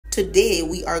Today,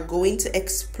 we are going to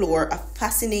explore a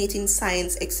fascinating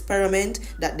science experiment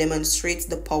that demonstrates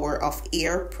the power of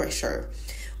air pressure.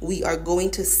 We are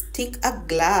going to stick a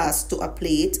glass to a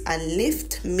plate and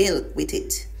lift milk with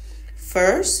it.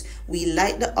 First, we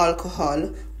light the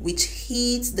alcohol, which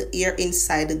heats the air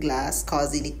inside the glass,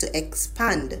 causing it to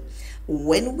expand.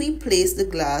 When we place the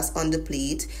glass on the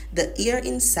plate, the air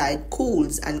inside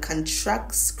cools and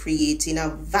contracts, creating a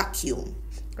vacuum.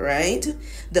 Right?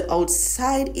 The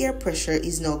outside air pressure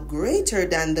is now greater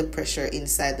than the pressure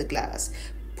inside the glass,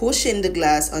 pushing the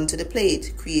glass onto the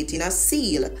plate, creating a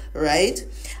seal, right?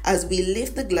 As we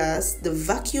lift the glass, the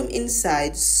vacuum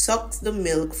inside sucks the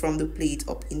milk from the plate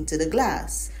up into the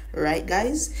glass. Right,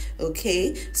 guys?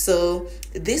 Okay, so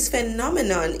this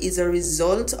phenomenon is a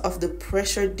result of the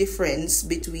pressure difference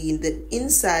between the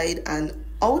inside and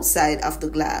outside of the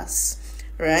glass.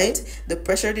 Right? The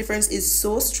pressure difference is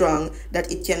so strong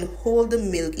that it can hold the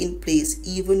milk in place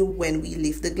even when we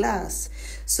lift the glass.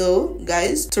 So,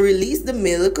 guys, to release the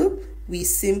milk, we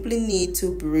simply need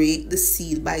to break the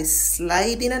seal by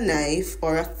sliding a knife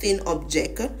or a thin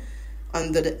object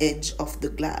under the edge of the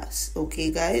glass.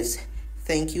 Okay, guys?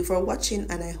 Thank you for watching,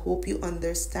 and I hope you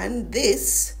understand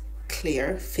this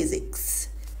clear physics.